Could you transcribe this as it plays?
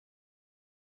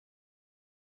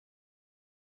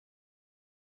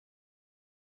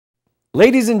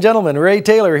Ladies and gentlemen, Ray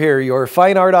Taylor here, your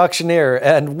fine art auctioneer,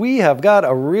 and we have got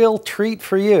a real treat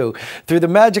for you. Through the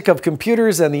magic of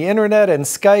computers and the internet and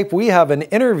Skype, we have an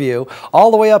interview all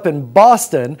the way up in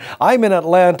Boston. I'm in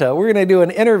Atlanta. We're going to do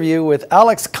an interview with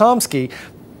Alex Khomski.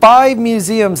 5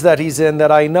 museums that he's in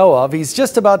that I know of. He's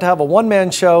just about to have a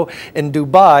one-man show in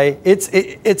Dubai.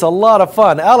 It's a lot of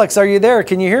fun. Alex, are you there?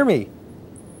 Can you hear me?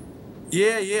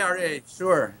 Yeah, Ray,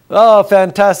 sure. Oh,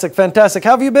 fantastic, fantastic.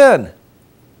 How have you been?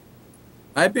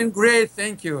 I've been great,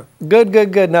 thank you. Good,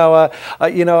 good, good. Now,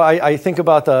 I think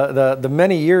about the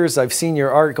many years I've seen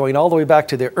your art going all the way back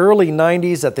to the early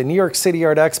 90s at the New York City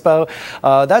Art Expo.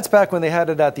 That's back when they had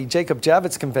it at the Jacob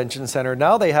Javits Convention Center.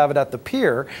 Now they have it at the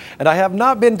Pier, and I have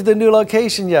not been to the new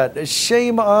location yet.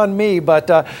 Shame on me,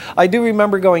 but I do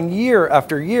remember going year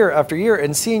after year after year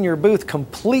and seeing your booth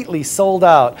completely sold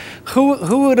out.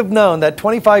 Who would have known that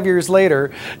 25 years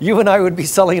later, you and I would be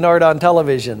selling art on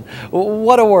television?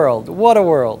 What a world, what a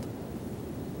world.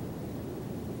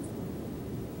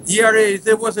 Yeah, Ray,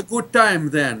 there was a good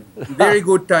time then, very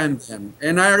good time then.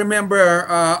 And I remember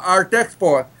Art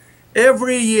Expo.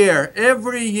 Every year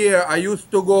I used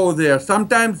to go there.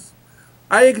 Sometimes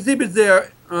I exhibit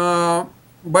there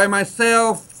by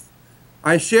myself.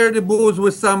 I shared the booth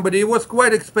with somebody. It was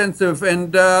quite expensive.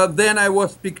 And then I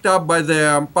was picked up by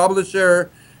the publisher,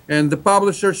 and the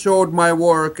publisher showed my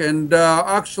work. And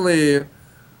actually,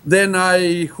 then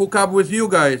I hook up with you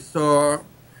guys. So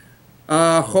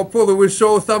hopefully we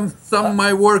show some of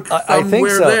my work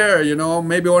somewhere so. there, you know,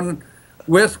 maybe on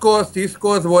West Coast, East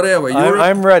Coast, whatever.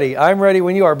 I'm ready. I'm ready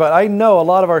when you are. But I know a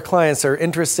lot of our clients are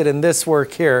interested in this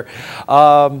work here.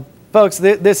 Folks,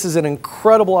 this is an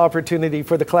incredible opportunity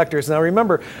for the collectors. Now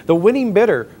remember, the winning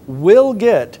bidder will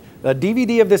get a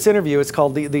DVD of this interview. It's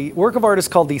called, the work of art is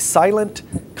called The Silent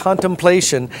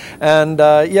Contemplation. And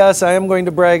yes, I am going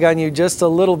to brag on you just a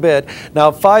little bit.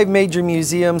 Now, 5 major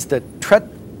museums, the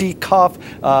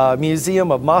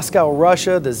Museum of Moscow,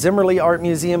 Russia, the Zimmerli Art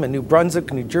Museum in New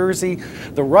Brunswick, New Jersey,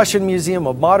 the Russian Museum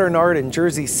of Modern Art in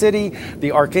Jersey City,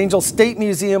 the Archangel State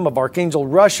Museum of Archangel,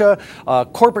 Russia.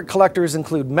 Corporate collectors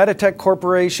include Meditech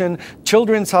Corporation,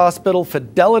 Children's Hospital,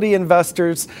 Fidelity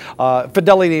Investments,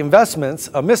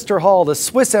 Mr. Hall, the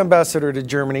Swiss ambassador to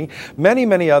Germany, many,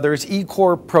 many others,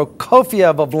 Igor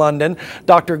Prokofiev of London,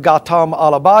 Dr. Gautam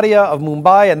Alabadia of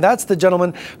Mumbai, and that's the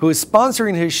gentleman who is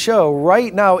sponsoring his show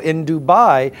right now in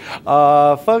Dubai.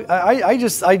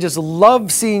 I just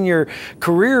love seeing your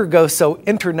career go so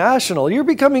international. You're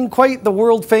becoming quite the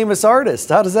world famous artist.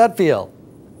 How does that feel?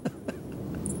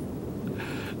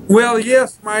 Well,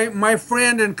 yes, my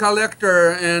friend and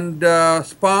collector and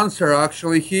sponsor,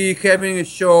 actually, he having a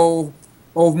show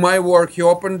of my work. He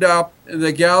opened up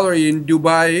the gallery in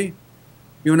Dubai,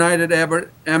 United Arab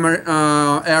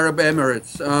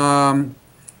Emirates,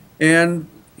 and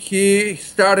he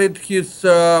started his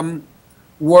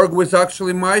work with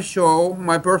actually my show.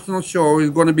 My personal show is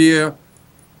going to be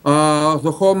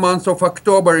the whole month of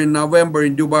October and November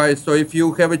in Dubai. So if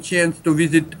you have a chance to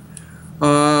visit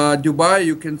Dubai,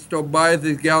 you can stop by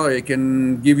this gallery. I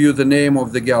can give you the name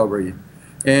of the gallery.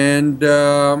 And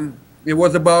it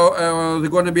was about,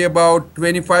 going to be about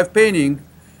 25 paintings.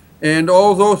 And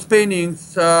all those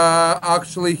paintings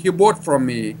actually he bought from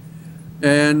me.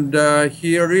 And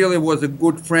he really was a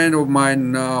good friend of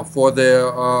mine for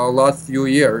the last few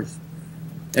years.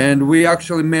 And we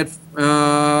actually met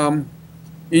in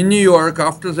New York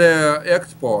after the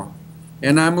expo.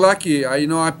 And I'm lucky, I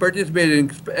participated in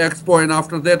expo, and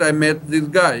after that I met this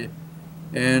guy.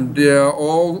 And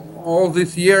all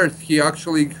these years he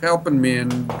actually helping me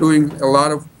and doing a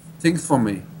lot of things for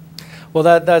me.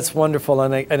 Well, that's wonderful,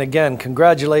 and again,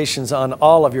 congratulations on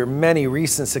all of your many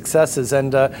recent successes,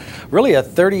 and really a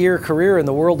 30-year career in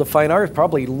the world of fine art,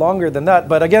 probably longer than that.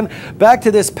 But again, back to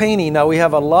this painting. Now we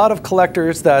have a lot of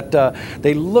collectors that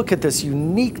they look at this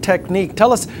unique technique.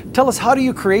 Tell us, how do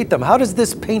you create them? How does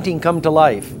this painting come to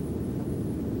life?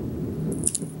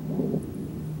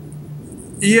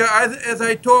 Yeah, as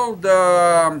I told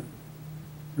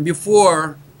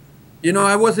before,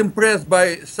 I was impressed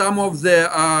by some of the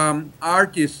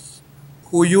artists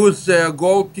who use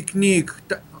gold technique,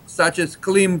 such as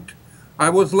Klimt.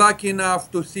 I was lucky enough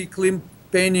to see Klimt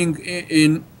painting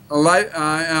in live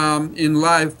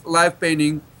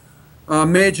painting,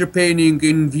 major painting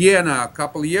in Vienna a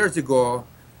couple years ago.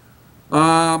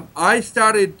 I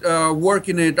started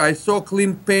working it. I saw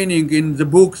Klimt painting in the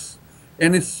books,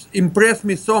 and it's impressed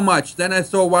me so much. Then I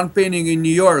saw one painting in New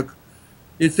York.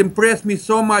 It's impressed me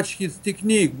so much, his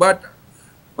technique. But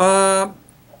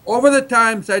over the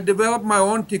times, I developed my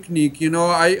own technique.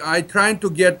 I tried to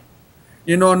get,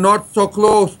 not so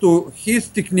close to his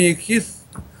technique, his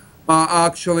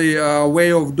actually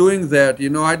way of doing that. You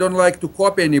know, I don't like to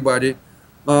copy anybody.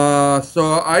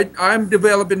 So I'm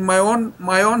developing my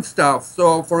own stuff.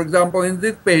 So for example, in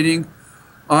this painting,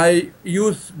 I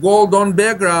use gold on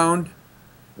background,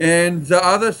 and the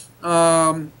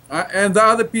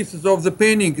other pieces of the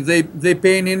painting they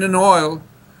paint in an oil,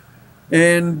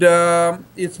 and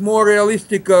it's more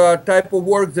realistic type of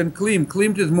work than Klimt.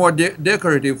 Klimt is more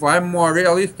decorative. I'm more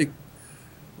realistic,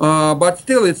 but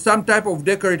still it's some type of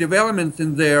decorative elements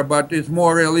in there, but it's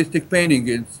more realistic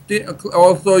painting.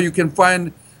 Also you can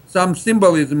find some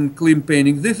symbolism in Klimt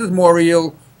painting. This is more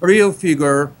real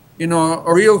figure, you know,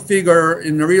 a real figure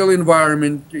in a real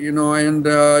environment, you know, and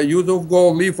use of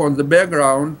gold leaf on the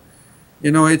background.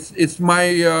 You know, it's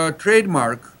my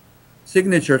trademark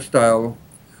signature style.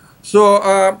 So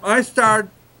I start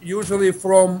usually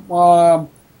from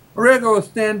regular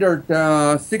standard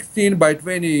 16 by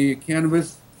 20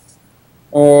 canvas,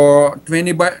 or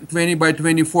 20 by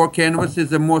 24 canvas is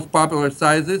the most popular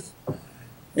sizes.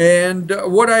 And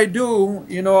what I do,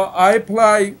 you know, I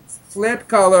apply flat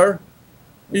color.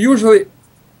 Usually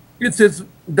it's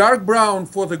dark brown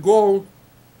for the gold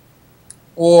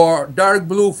or dark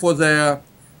blue for the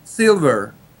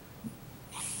silver.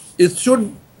 It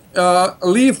should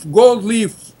gold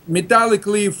leaf, metallic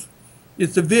leaf.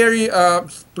 It's a very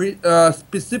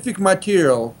specific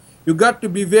material. You got to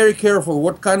be very careful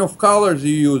what kind of colors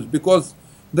you use, because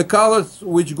the colors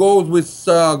which goes with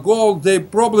gold, they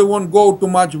probably won't go too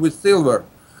much with silver.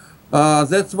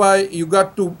 That's why you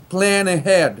got to plan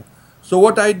ahead. So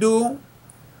what I do,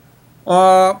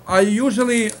 I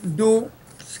usually do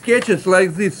sketches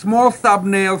like these, small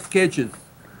thumbnail sketches.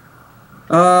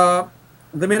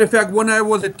 As a matter of fact, when I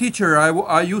was a teacher,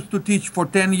 I used to teach for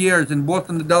 10 years in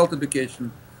Boston adult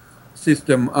education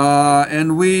system,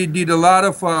 and we did a lot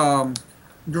of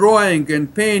drawing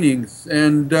and paintings,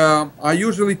 and I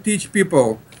usually teach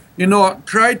people, you know,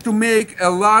 try to make a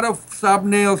lot of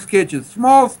thumbnail sketches,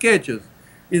 small sketches.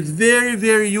 It's very,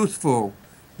 very useful.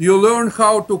 You learn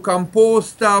how to compose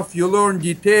stuff, you learn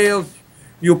details,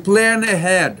 you plan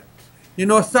ahead. You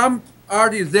know, some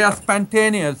artists, they are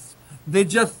spontaneous. They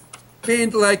just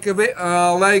paint like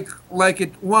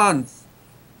it once,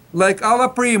 like alla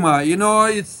prima. You know,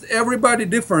 it's everybody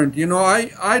different. You know,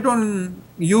 I don't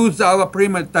use alla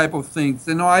prima type of things.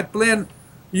 You know,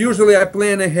 usually I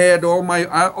plan ahead. All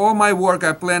my work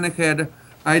I plan ahead.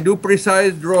 I do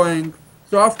precise drawing.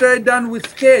 So after I'm done with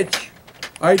sketch,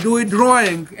 I do a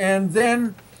drawing, and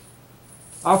then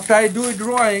after I do a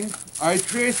drawing, I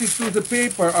trace it to the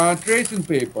paper, tracing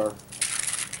paper.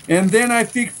 And then I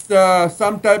fix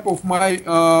some type of my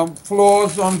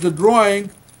flaws on the drawing,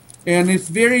 and it's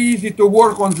very easy to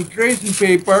work on the tracing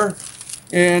paper.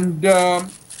 And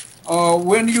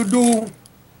when you do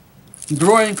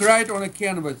drawing right on a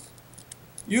canvas,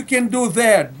 you can do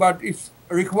that, but it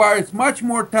requires much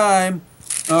more time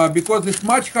because it's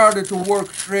much harder to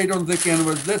work straight on the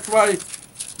canvas. That's why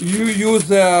you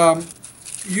use a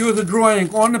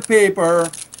drawing on the paper,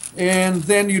 and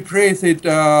then you trace it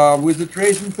with the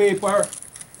tracing paper,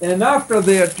 and after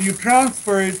that you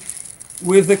transfer it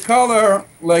with the color,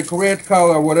 like red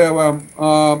color, whatever,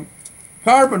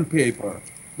 carbon paper.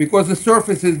 Because the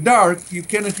surface is dark, you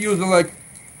cannot use like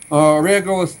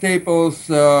regular staples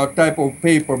type of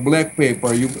paper, black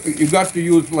paper. You got to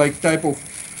use like type of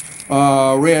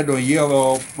red or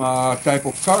yellow type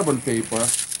of carbon paper.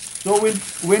 So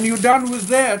when you're done with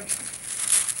that,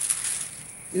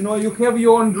 you know, you have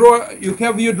your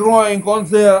drawing on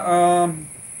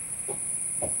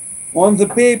the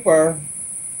paper.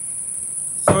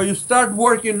 So you start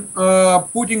working,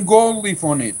 putting gold leaf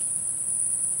on it.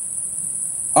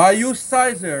 I use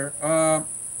sizer.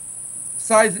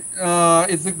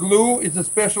 It's a glue. It's a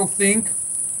special thing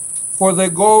for the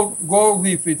gold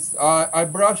leaf. I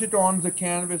brush it on the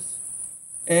canvas,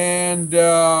 and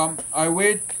I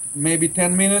wait maybe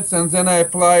 10 minutes, and then I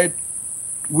apply it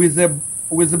with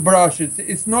a brush.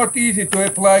 It's not easy to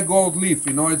apply gold leaf.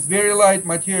 You know, it's very light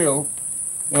material.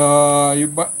 You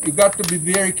got to be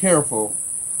very careful.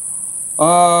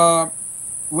 After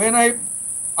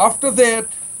that,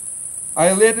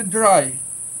 I let it dry.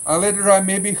 I let it dry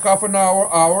maybe half an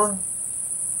hour,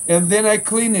 and then I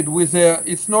clean it with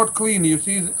it's not clean. You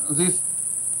see these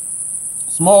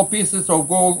small pieces of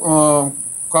gold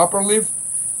copper leaf,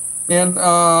 and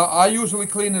I usually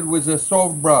clean it with a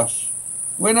soft brush.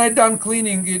 When I'm done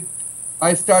cleaning it,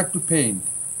 I start to paint.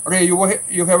 Ray,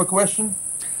 you have a question?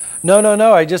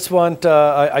 No. I just want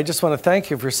to thank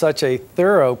you for such a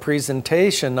thorough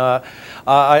presentation.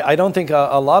 I don't think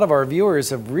a lot of our viewers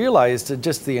have realized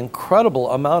just the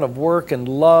incredible amount of work and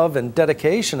love and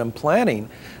dedication and planning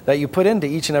that you put into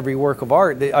each and every work of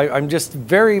art. I'm just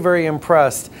very, very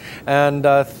impressed. And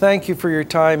thank you for your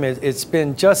time. It's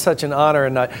been just such an honor,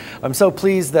 and I'm so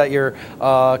pleased that your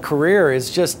career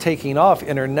is just taking off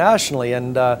internationally.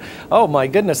 And oh my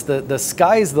goodness, the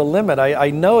sky's the limit. I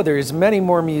know there's many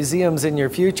more museums in your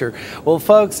future. Well,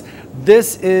 folks,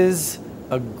 this is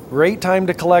a great time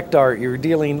to collect art. You're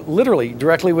dealing literally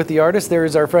directly with the artist. There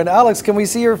is our friend Alex. Can we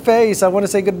see your face? I want to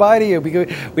say goodbye to you because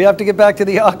we have to get back to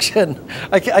the auction.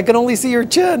 I can only see your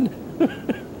chin.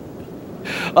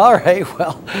 All right,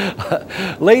 well,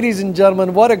 ladies and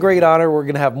gentlemen, what a great honor. We're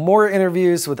going to have more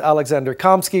interviews with Alexander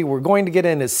Khomski. We're going to get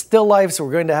in his still lifes.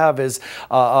 We're going to have his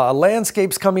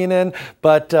landscapes coming in.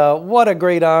 But what a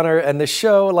great honor. And the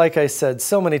show, like I said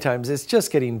so many times, is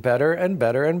just getting better and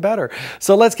better and better.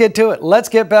 So let's get to it. Let's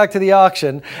get back to the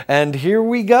auction. And here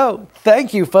we go.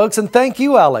 Thank you, folks, and thank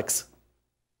you, Alex.